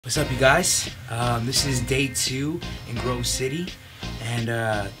What's up, you guys? This is day 2 in Grove City, and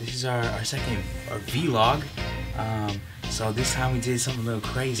this is our second vlog. So this time we did something a little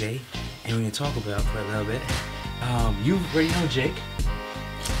crazy, and we're gonna talk about for a little bit. You already know Jake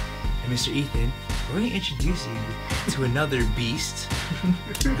and Mr. Ethan. We're gonna introduce you to another beast,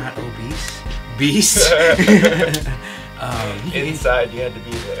 not obese, beast. Inside, you had to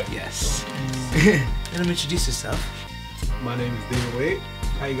be there. Yes. Let him introduce himself. My name is David Wade.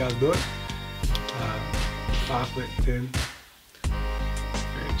 How you guys doing? 5'10".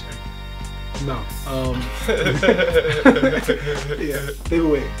 No. Yeah,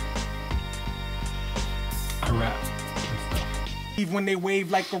 David Wade. I rap and stuff. Even when they wave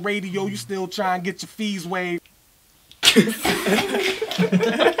like a radio, you still try and get your fees waived. I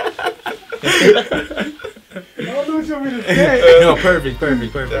don't know what you want me to say. No, perfect. All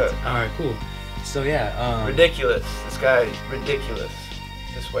right, cool. So yeah, ridiculous. This guy, ridiculous.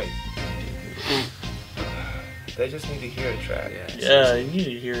 Just wait. They just need to hear a track. Yeah, you need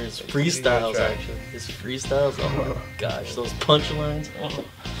to hear his freestyles, actually. His freestyles, oh my gosh, those punchlines, oh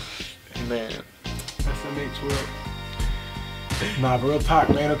man. SMH World. Nah, but real talk,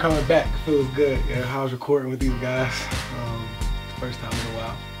 man, I'm coming back. Feels good. Yeah, I was recording with these guys. First time in a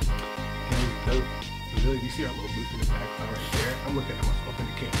while. And it was dope. It was really, you see our little booth in the background right there. I'm looking at myself in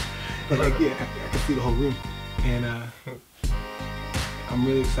the camera. But like, yeah, I can see the whole room. And I'm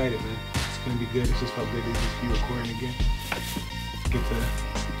really excited, man. It's gonna be good. It just felt good to just be recording again. Get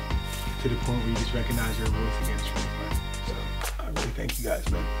to the point where you just recognize your voice again. It's really fun. So I really thank you guys,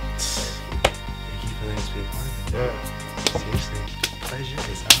 man. thank you for letting us be a part of it. Yeah. Seriously, pleasure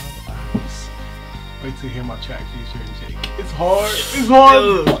is all ours. Wait till you hear my track featuring Jake. It's hard. It's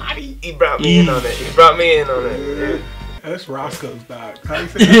hard. Dude, he brought me in on it. He brought me in on it. Yeah. That's Roscoe's dog. How do you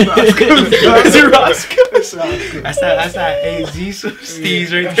say that's Roscoe's dog? That's Roscoe. That's Roscoe. That's that AZ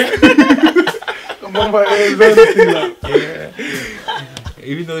Steve's right there. I'm on my Arizona Steve up. Yeah.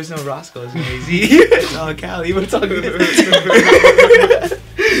 Even though there's no Roscoe, it's an AZ. It's all Cali. We're talking.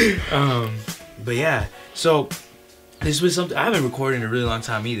 But yeah, so this was something I haven't recorded in a really long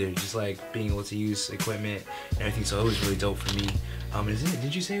time either. Just like being able to use equipment and everything, so it was really dope for me.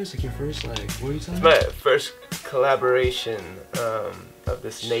 Did you say it was like your first, like, what were you telling me? It's my first collaboration of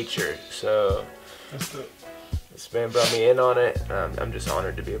this nature. So this man brought me in on it. I'm just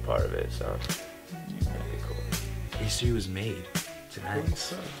honored to be a part of it. So pretty cool. History was made tonight.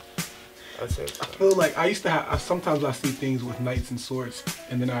 I'd say so. I feel like I used to have, sometimes I see things with knights and swords,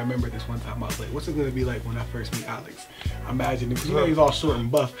 and then I remember this one time I was like, what's it going to be like when I first meet Alex? I imagined him, because you know he's all short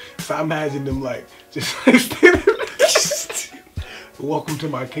and buff, so I imagined him like, just standing welcome to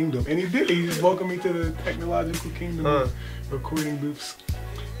my kingdom. And he did, he just welcomed me to the technological kingdom of recording booths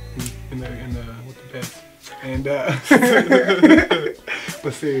in the with the beds. And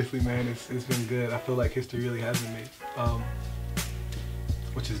but seriously, man, it's been good. I feel like history really has been made,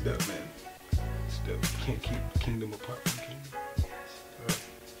 which is dope, man. It's dope. You can't keep kingdom apart from kingdom.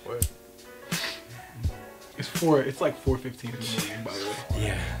 What? It's like 4:15 in the morning, by the way.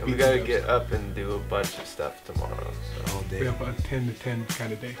 Yeah. We gotta get up and do a bunch of stuff tomorrow. So. All day. We have a 10 to 10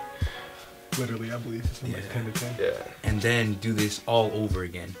 kind of day. Literally, I believe it's like 10 to 10. Yeah. And then do this all over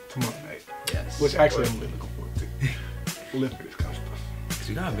again. Tomorrow night. Yes. Which actually I'm really looking forward to. Live for this kind of stuff. Because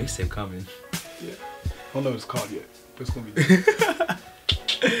we got a mixtape coming. Yeah. I don't know what it's called yet, but it's gonna be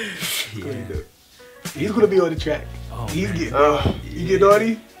dope. He's gonna be on the track. Oh, He's man. getting on. You get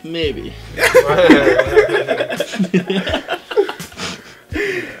naughty? Maybe.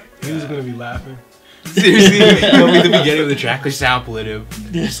 He's gonna be laughing. Seriously, it'll be the beginning of the track, we sample him.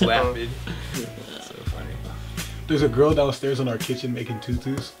 Just laughing. So funny. There's a girl downstairs in our kitchen making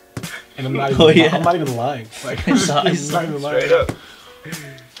tutus, and I'm not even lying. Like, I saw I'm not even lying. Straight up.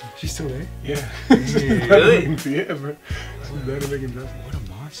 She's still there? Yeah. Really? Yeah, bro. She's better making dresses. What a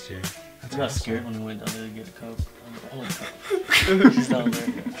monster. I got scared when we went down there to get a Coke. I'm like, oh, she's down there.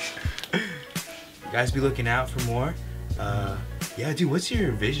 You guys be looking out for more. Yeah, dude, what's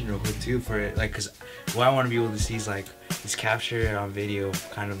your vision real quick too for it? Like, cause what I want to be able to see is like, is capture on video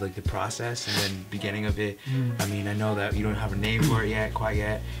kind of like the process and then beginning of it. I mean, I know that you don't have a name for it yet, quite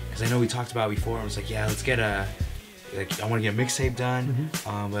yet. Cause I know we talked about it before. I was like, yeah, let's get a, like, I want to get a mixtape done.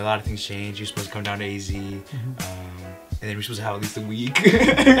 But a lot of things changed. You're supposed to come down to AZ. And then we're supposed to have at least a week.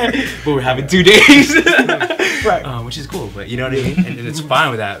 But we're having 2 days. Right. Which is cool, but you know what I mean? And it's fine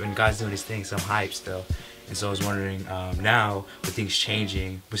with that when God's doing his thing, so I'm hyped still. And so I was wondering, now with things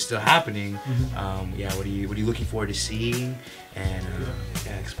changing but still happening, yeah, what are you looking forward to seeing, and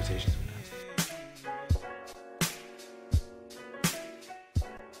yeah, expectations.